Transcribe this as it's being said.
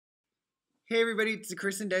Hey everybody, it's the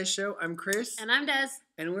Chris and Des Show. I'm Chris. And I'm Des.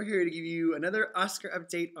 And we're here to give you another Oscar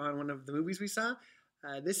update on one of the movies we saw.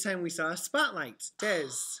 This time we saw Spotlight. Des,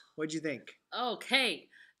 what'd you think? Okay,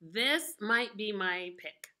 this might be my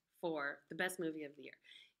pick for the best movie of the year.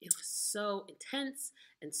 It was so intense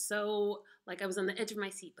and so, like, I was on the edge of my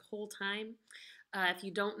seat the whole time. If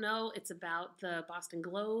you don't know, it's about the Boston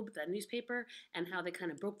Globe, the newspaper, and how they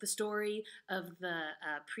kind of broke the story of the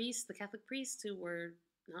priests, the Catholic priests who were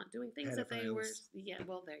not doing things that they were. Yeah,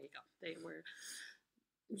 well, there you go. They were,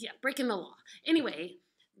 breaking the law. Anyway,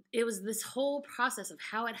 it was this whole process of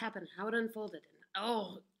how it happened, how it unfolded,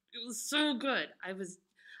 and it was so good. I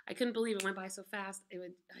couldn't believe it went by so fast.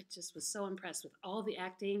 I just was so impressed with all the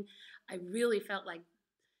acting. I really felt like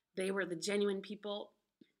they were the genuine people.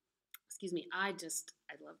 Excuse me. I loved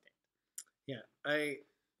it. Yeah,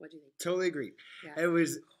 What do you think? Totally agree. Yeah. It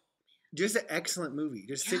was just an excellent movie.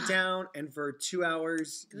 Just sit down and for 2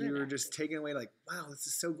 hours, you were just taken away like, wow, this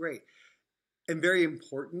is so great. And very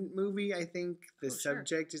important movie, I think. The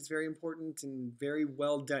subject is very important and very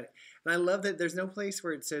well done. And I love that there's no place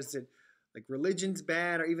where it says that like religion's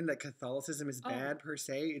bad or even that Catholicism is bad per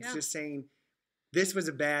se. It's just saying this was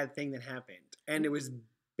a bad thing that happened. And it was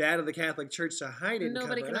bad of the Catholic Church to hide it.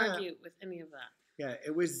 Nobody can argue with any of that. Yeah,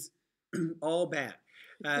 it was all bad.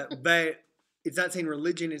 But it's not saying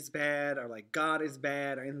religion is bad or like God is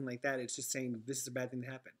bad or anything like that. It's just saying this is a bad thing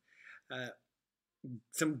that happened.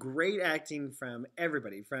 Some great acting from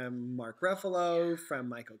everybody, from Mark Ruffalo, from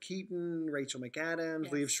Michael Keaton, Rachel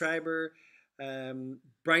McAdams, Liev Schreiber,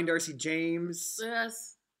 Brian Darcy James.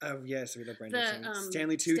 Yes. Oh, yes, we love Brian Darcy James.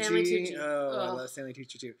 Stanley Tucci. I love Stanley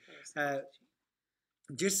Tucci too.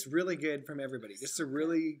 Just really good from everybody. Just a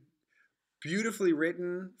really beautifully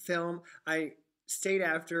written film. I stayed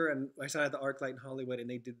after and I saw it at the ArcLight in Hollywood, and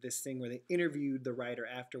they did this thing where they interviewed the writer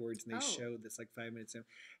afterwards, and they showed this like 5 minutes of,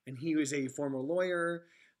 and he was a former lawyer.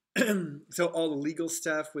 So all the legal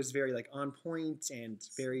stuff was very like on point and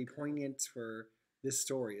very poignant for this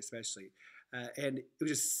story especially. And it was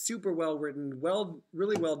just super well written,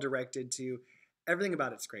 really well directed too. Everything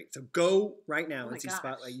about it's great. So go right now and see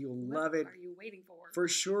Spotlight. You'll love it. What are you waiting for? For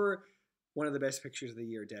sure, one of the best pictures of the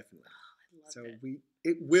year, definitely. So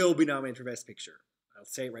it will be nominated for Best Picture. I'll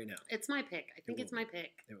say it right now. It's my pick. I think it's my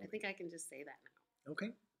pick. I think I can just say that now. Okay.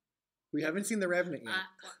 We haven't seen The Revenant yet.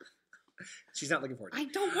 She's not looking forward to it. I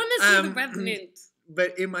don't want to see The Revenant.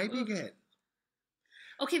 But it might be good.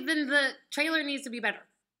 Okay, then the trailer needs to be better.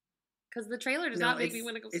 Because the trailer does not make me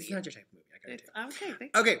want to go see it. It's not your type of movie. I gotta tell you. Okay,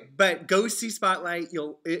 thanks. Okay, but go see Spotlight.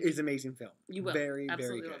 It is an amazing film. You will. Very,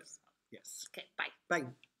 Absolutely very good. will. Yes. Okay, bye. Bye.